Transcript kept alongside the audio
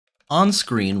On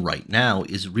screen right now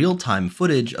is real-time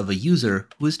footage of a user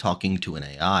who is talking to an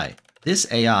AI. This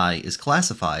AI is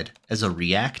classified as a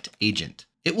React agent.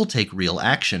 It will take real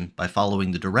action by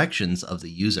following the directions of the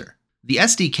user. The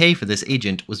SDK for this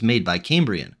agent was made by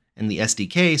Cambrian, and the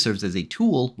SDK serves as a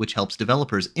tool which helps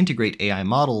developers integrate AI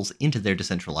models into their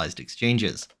decentralized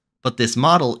exchanges. But this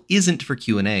model isn't for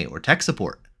Q&A or tech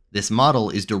support. This model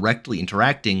is directly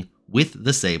interacting with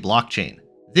the SEI blockchain.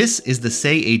 This is the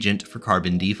SEI agent for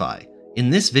CarbonDeFi. In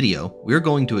this video, we're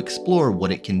going to explore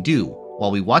what it can do while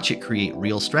we watch it create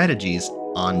real strategies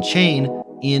on-chain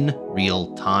in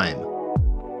real time.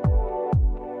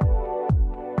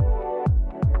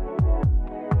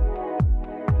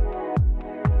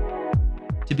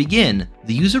 To begin,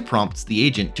 the user prompts the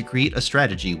agent to create a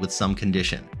strategy with some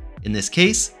condition. In this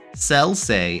case, sell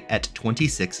SEI at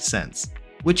 26 cents,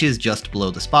 which is just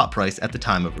below the spot price at the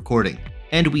time of recording.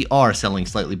 And we are selling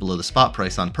slightly below the spot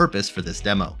price on purpose for this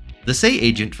demo. The SEI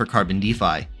agent for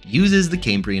CarbonDeFi uses the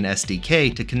Cambrian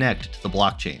SDK to connect to the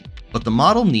blockchain, but the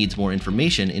model needs more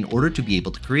information in order to be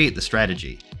able to create the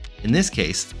strategy. In this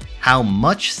case, how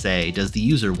much SEI does the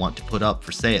user want to put up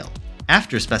for sale?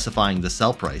 After specifying the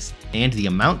sell price and the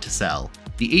amount to sell,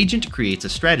 the agent creates a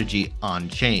strategy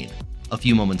on-chain. A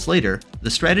few moments later,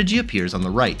 the strategy appears on the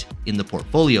right in the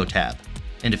Portfolio tab,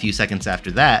 and a few seconds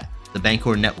after that, the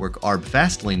Bancor Network ARB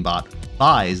Fastlane bot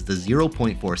buys the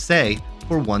 0.4 SEI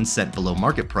for 1 cent below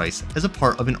market price as a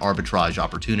part of an arbitrage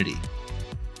opportunity.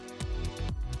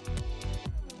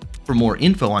 For more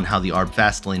info on how the ARB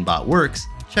Fastlane bot works,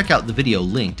 check out the video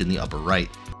linked in the upper right.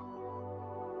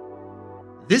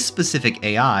 This specific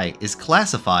AI is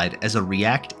classified as a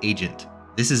React agent.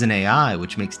 This is an AI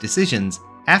which makes decisions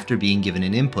after being given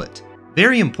an input.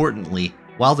 Very importantly,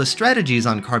 while the strategies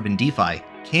on CarbonDeFi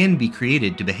can be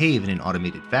created to behave in an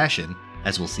automated fashion,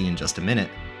 as we'll see in just a minute,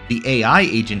 the AI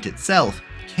agent itself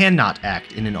cannot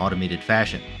act in an automated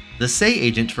fashion. The SEI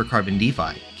agent for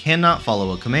CarbonDeFi cannot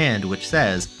follow a command which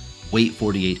says, wait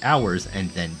 48 hours and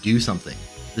then do something.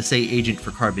 The SEI agent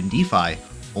for CarbonDeFi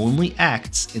only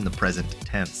acts in the present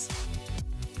tense.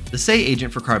 The SEI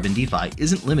agent for CarbonDeFi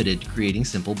isn't limited to creating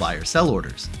simple buy or sell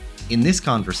orders. In this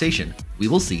conversation, we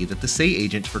will see that the SEI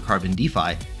agent for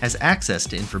CarbonDeFi has access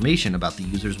to information about the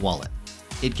user's wallet.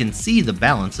 It can see the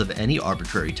balance of any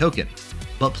arbitrary token,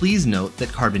 but please note that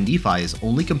CarbonDeFi is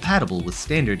only compatible with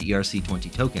standard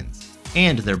ERC20 tokens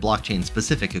and their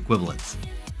blockchain-specific equivalents.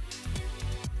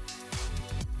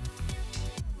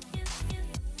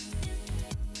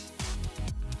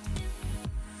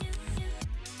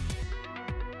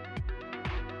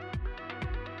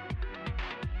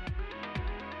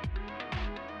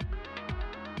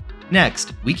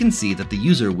 Next, we can see that the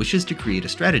user wishes to create a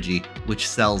strategy which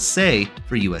sells SEI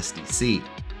for USDC.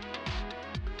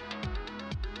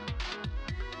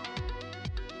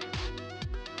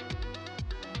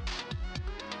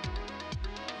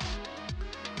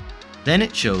 Then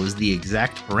it shows the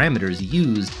exact parameters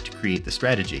used to create the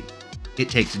strategy. It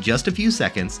takes just a few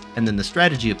seconds, and then the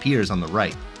strategy appears on the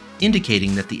right,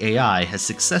 indicating that the AI has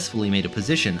successfully made a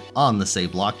position on the SEI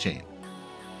blockchain.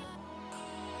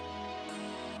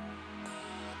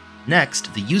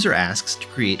 Next, the user asks to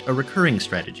create a recurring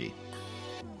strategy.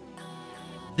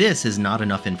 This is not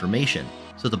enough information,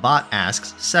 so the bot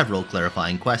asks several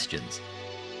clarifying questions.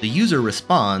 The user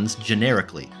responds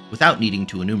generically, without needing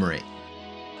to enumerate.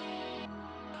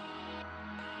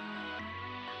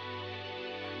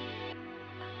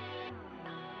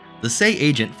 The SEI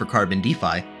agent for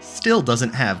CarbonDeFi still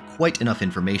doesn't have quite enough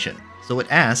information, so it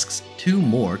asks 2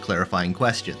 more clarifying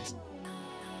questions.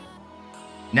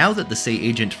 Now that the SEI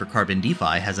agent for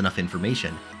CarbonDeFi has enough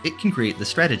information, it can create the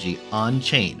strategy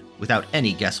on-chain without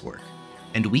any guesswork,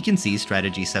 and we can see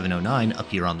strategy 709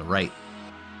 appear on the right.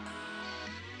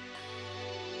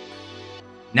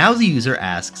 Now the user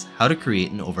asks how to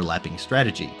create an overlapping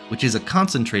strategy, which is a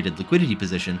concentrated liquidity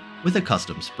position with a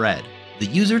custom spread. The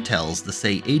user tells the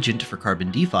SEI agent for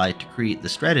CarbonDeFi to create the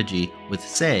strategy with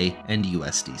SEI and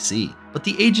USDC, but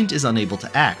the agent is unable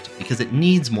to act because it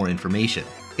needs more information.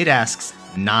 It asks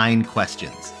 9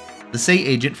 questions. The SEI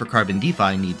agent for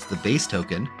CarbonDeFi needs the base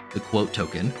token, the quote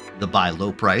token, the buy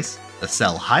low price, the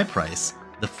sell high price,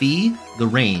 the fee, the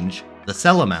range, the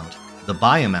sell amount, the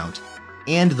buy amount,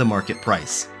 and the market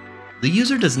price. The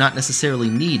user does not necessarily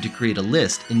need to create a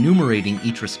list enumerating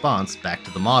each response back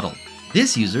to the model.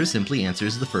 This user simply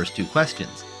answers the first 2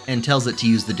 questions, and tells it to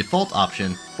use the default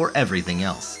option for everything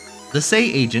else. The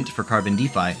SEI agent for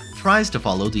CarbonDeFi tries to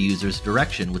follow the user's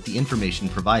direction with the information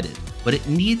provided, but it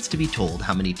needs to be told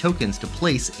how many tokens to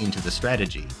place into the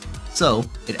strategy. So,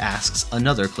 it asks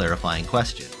another clarifying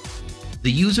question.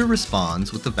 The user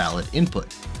responds with a valid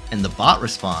input, and the bot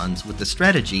responds with the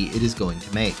strategy it is going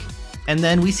to make. And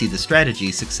then we see the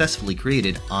strategy successfully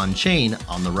created on-chain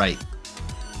on the right.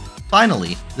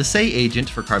 Finally, the SEI agent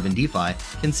for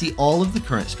CarbonDeFi can see all of the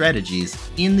current strategies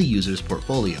in the user's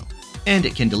portfolio, and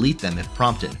it can delete them if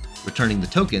prompted, returning the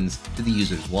tokens to the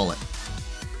user's wallet.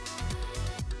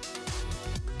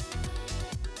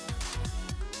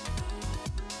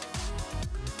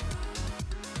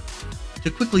 To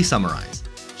quickly summarize,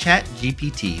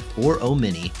 ChatGPT 4o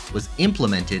Mini was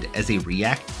implemented as a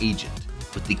React agent,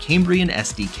 with the Cambrian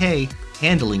SDK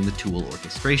handling the tool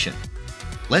orchestration.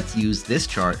 Let's use this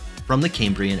chart from the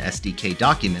Cambrian SDK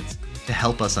documents to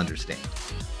help us understand.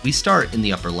 We start in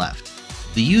the upper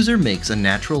left. The user makes a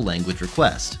natural language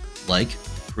request, like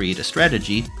create a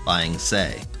strategy buying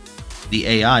SEI. The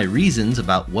AI reasons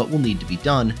about what will need to be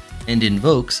done and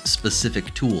invokes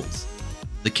specific tools.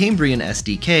 The Cambrian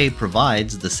SDK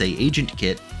provides the SEI Agent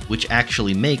Kit, which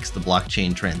actually makes the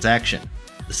blockchain transaction.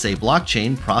 The SEI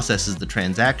blockchain processes the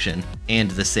transaction, and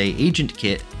the SEI Agent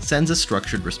Kit sends a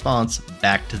structured response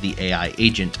back to the AI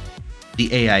agent.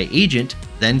 The AI agent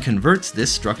then converts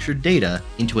this structured data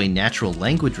into a natural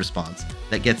language response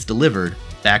that gets delivered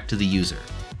back to the user.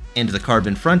 And the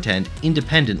Carbon frontend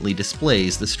independently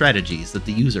displays the strategies that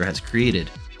the user has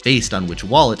created based on which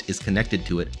wallet is connected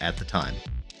to it at the time.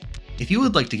 If you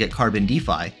would like to get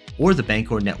CarbonDeFi or the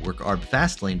Bancor Network ARB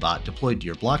Fastlane bot deployed to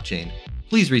your blockchain,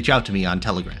 please reach out to me on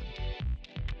Telegram.